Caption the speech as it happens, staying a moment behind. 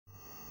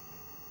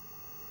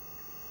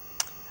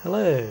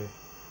Hello.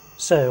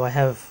 So I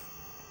have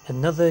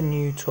another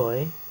new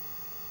toy,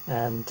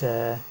 and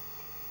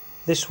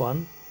this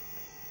one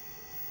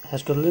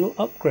has got a little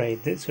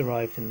upgrade that's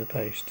arrived in the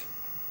post.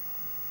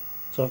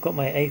 So I've got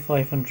my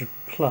A500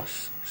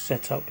 Plus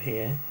set up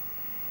here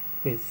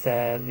with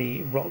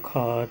the rock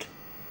hard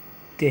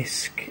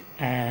disk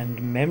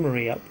and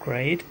memory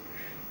upgrade.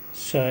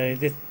 So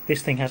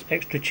this thing has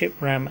extra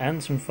chip RAM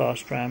and some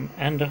fast RAM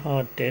and a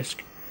hard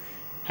disk,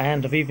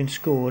 and I've even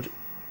scored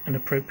an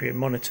appropriate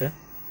monitor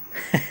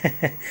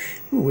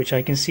which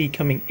I can see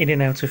coming in and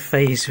out of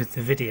phase with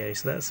the video,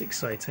 so that's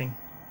exciting.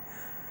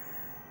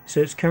 So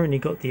it's currently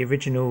got the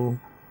original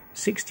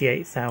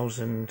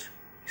 68,000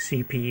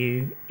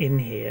 CPU in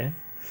here,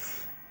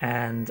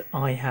 and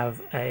I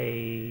have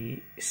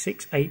a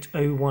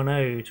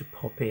 68010 to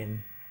pop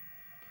in.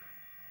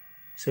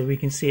 So we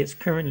can see it's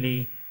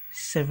currently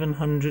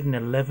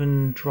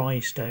 711 dry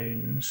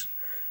stones,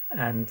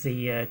 and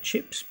the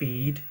chip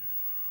speed,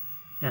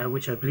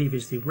 which I believe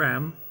is the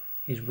RAM,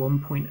 is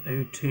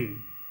 1.02.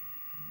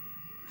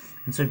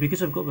 And so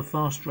because I've got the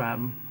fast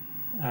RAM,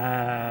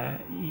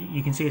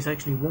 you can see it's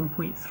actually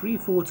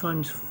 1.34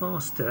 times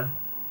faster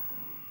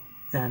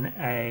than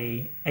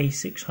a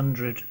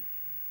A600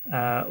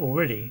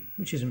 already,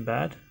 which isn't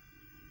bad.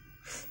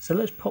 So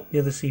let's pop the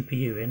other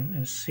CPU in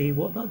and see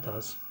what that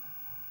does.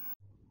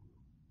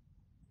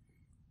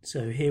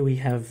 So here we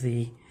have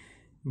the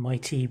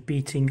mighty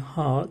beating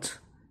heart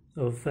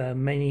of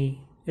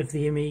many of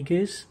the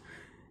Amigas,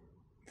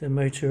 the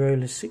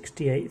Motorola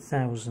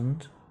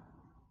 68,000,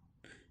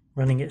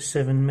 running at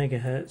 7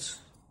 MHz.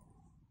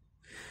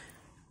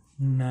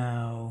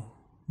 Now,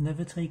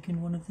 never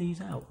taken one of these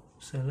out,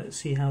 so let's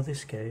see how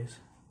this goes.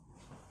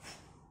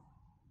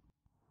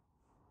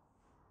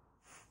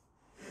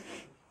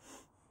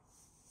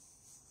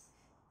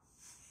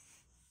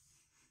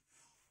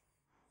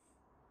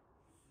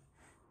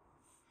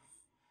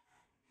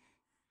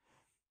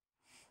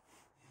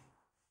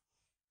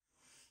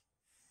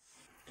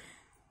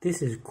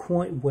 This is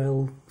quite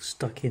well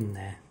stuck in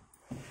there.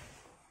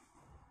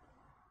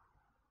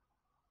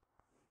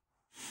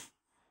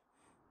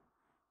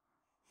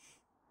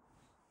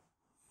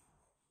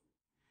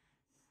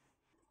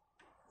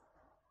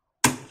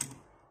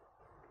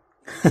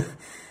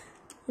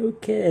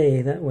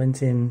 Okay, that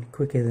went in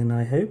quicker than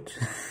I hoped.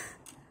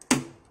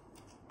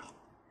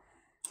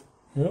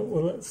 Oh,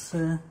 well,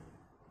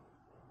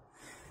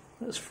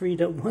 that's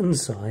freed up one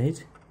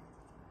side.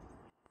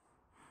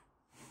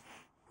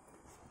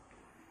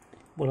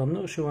 Well, I'm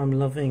not sure I'm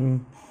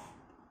loving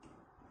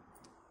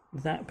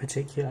that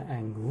particular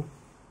angle.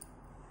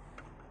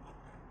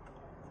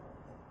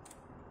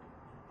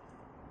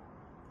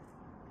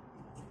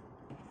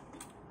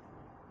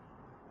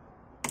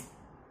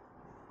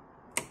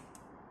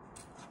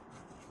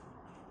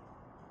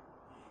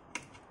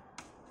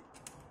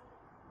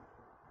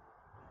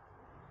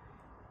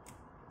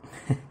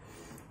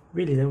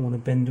 Really don't want to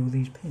bend all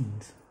these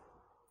pins.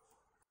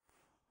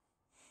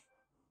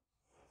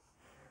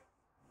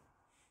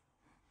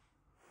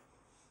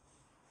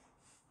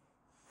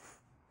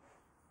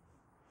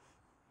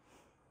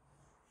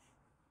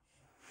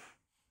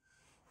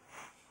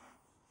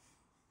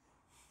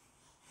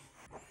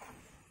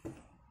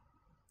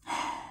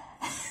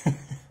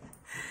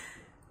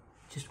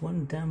 Just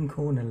one damn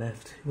corner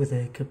left with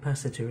a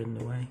capacitor in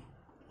the way.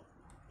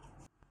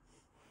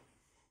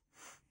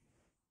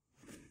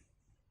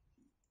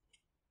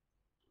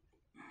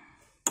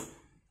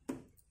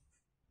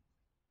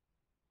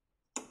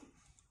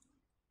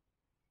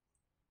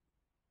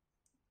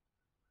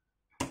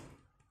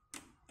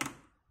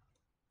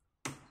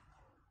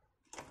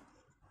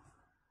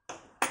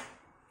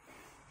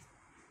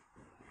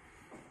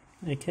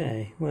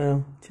 Okay,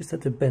 well, just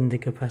had to bend the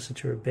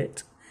capacitor a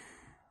bit,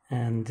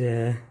 and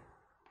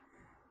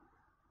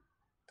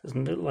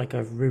doesn't look like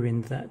I've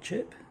ruined that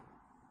chip.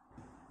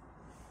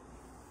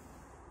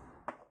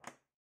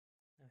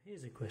 Now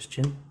here's a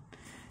question.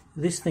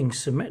 This thing's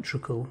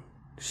symmetrical,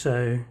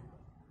 so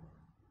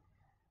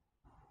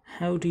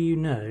how do you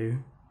know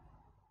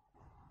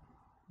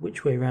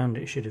which way round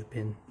it should have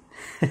been?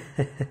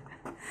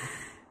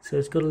 So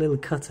it's got a little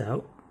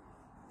cutout.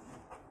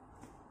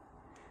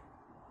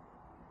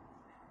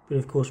 But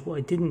of course what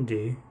I didn't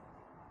do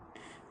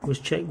was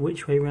check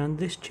which way round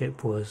this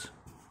chip was.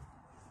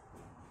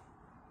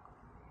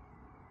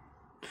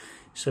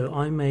 So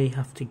I may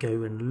have to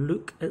go and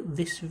look at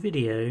this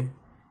video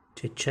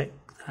to check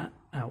that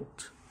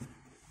out.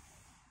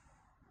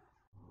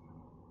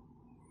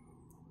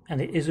 And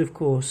it is, of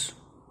course,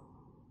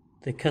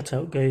 the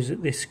cutout goes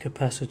at this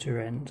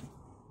capacitor end,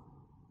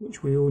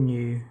 which we all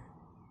knew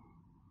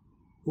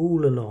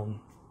all along.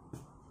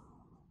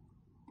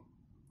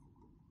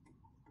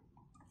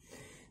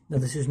 Now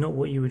this is not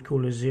what you would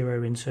call a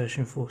zero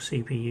insertion for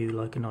CPU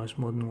like a nice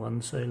modern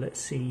one, so let's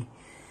see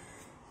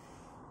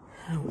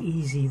how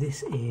easy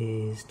this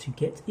is to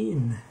get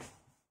in.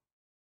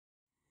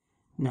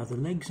 Now the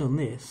legs on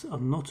this are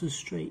not as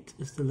straight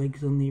as the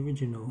legs on the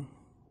original.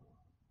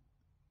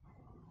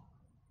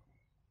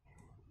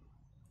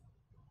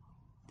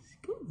 It's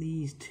got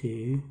these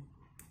two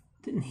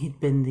that need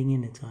bending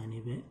in a tiny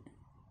bit.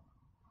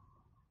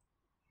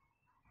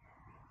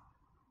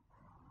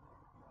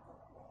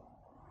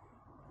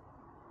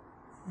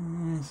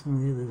 Some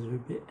of the others are a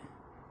bit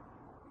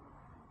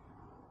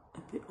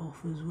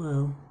off as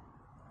well.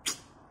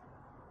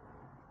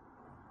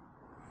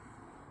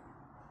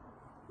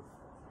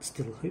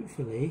 Still,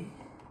 hopefully,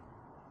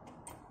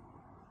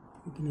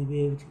 we're going to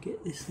be able to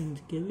get this thing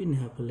to go in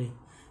happily.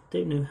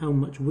 Don't know how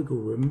much wiggle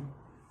room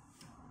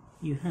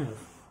you have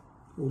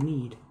or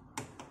need.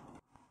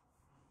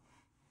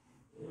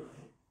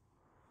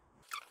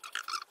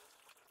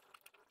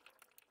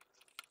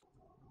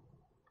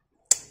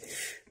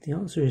 The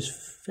answer is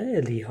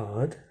fairly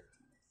hard.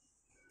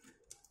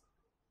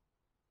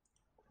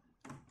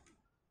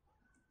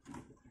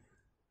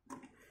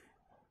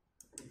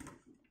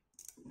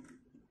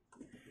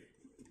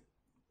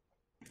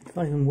 If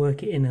I can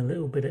work it in a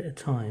little bit at a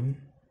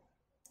time,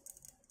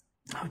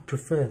 I would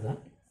prefer that,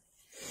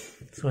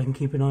 so I can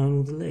keep an eye on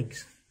all the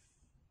legs.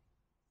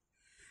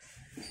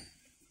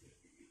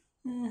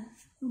 Well,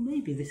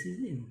 maybe this is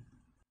in.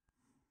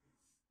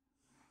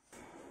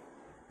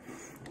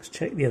 Let's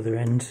check the other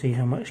end, see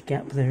how much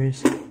gap there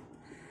is.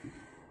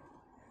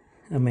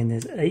 I mean,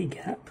 there's a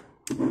gap.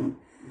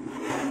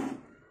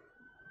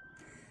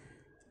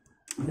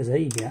 There's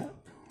a gap,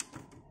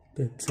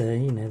 but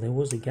you know, there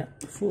was a gap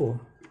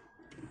before.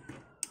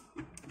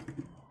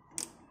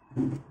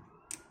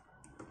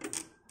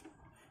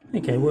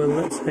 Okay, well,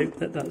 let's hope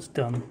that that's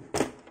done.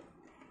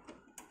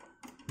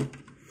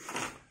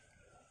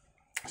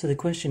 So the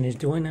question is,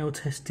 do I now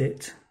test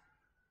it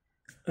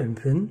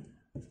open?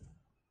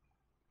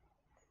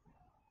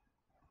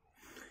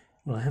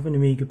 Well, I have an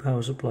Amiga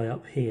power supply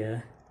up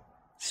here,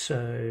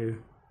 so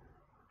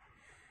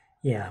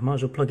yeah, I might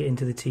as well plug it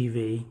into the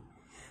TV,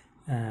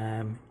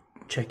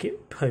 check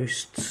it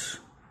posts,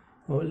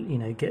 or you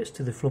know, gets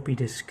to the floppy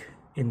disk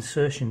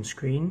insertion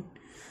screen,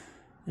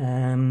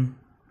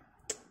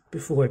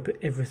 before I put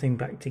everything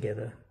back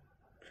together.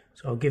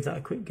 So I'll give that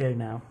a quick go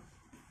now,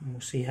 and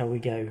we'll see how we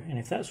go. And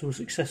if that's all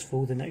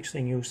successful, the next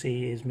thing you'll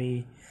see is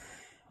me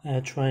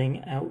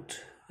trying out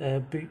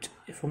boot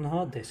from the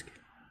hard disk.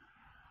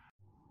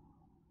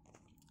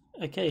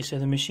 Okay, so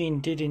the machine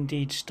did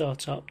indeed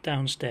start up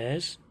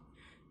downstairs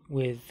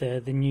with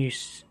the new,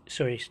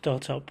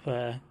 start up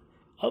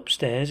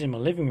upstairs in my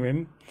living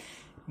room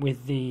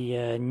with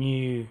the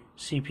new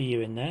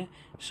CPU in there,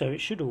 so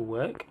it should all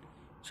work.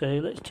 So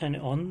let's turn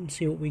it on and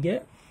see what we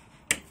get.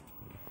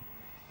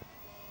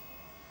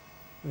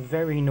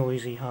 Very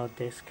noisy hard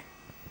disk.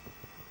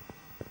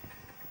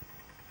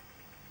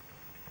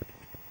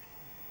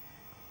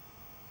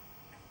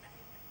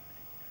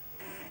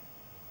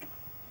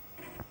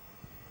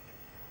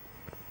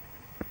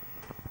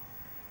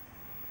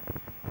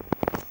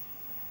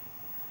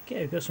 Okay,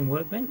 we've got some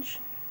workbench.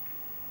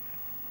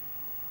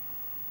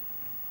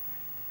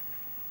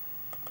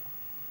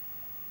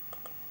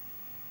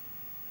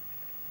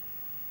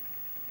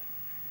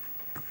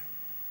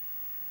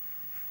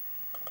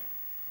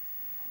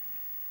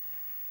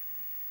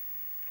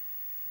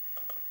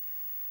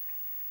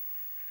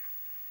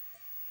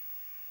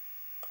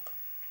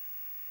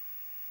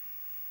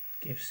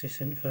 Give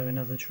sysinfo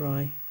another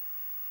try.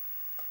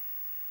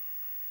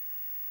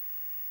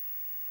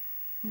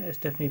 Yeah, it's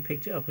definitely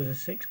picked it up as a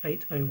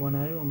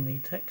 68010 on the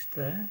text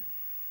there.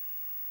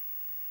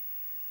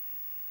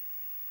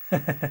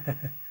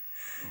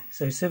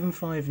 So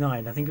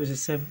 759, I think it was a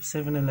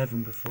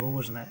 711 before,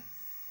 wasn't it?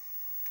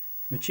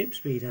 My chip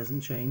speed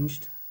hasn't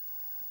changed,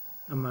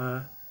 and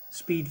my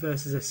speed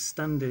versus a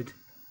standard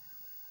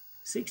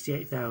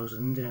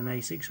 68,000 in an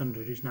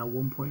A600 is now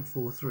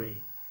 1.43.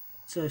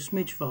 It's a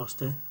smidge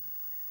faster.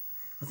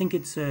 I think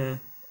it's a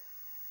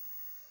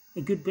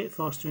good bit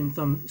faster in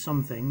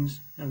some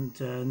things,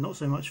 and not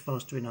so much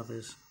faster in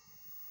others.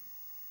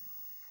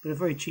 But a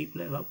very cheap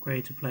little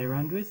upgrade to play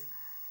around with,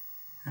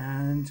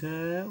 and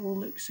all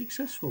looks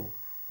successful.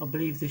 I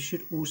believe this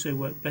should also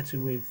work better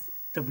with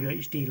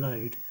WHD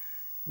load,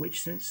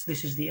 which, since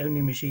this is the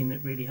only machine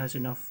that really has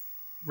enough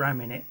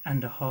RAM in it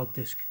and a hard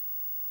disk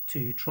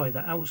to try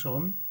that out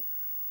on,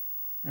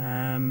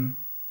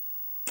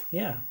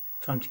 yeah,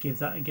 time to give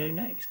that a go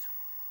next.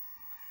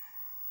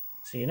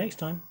 See you next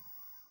time.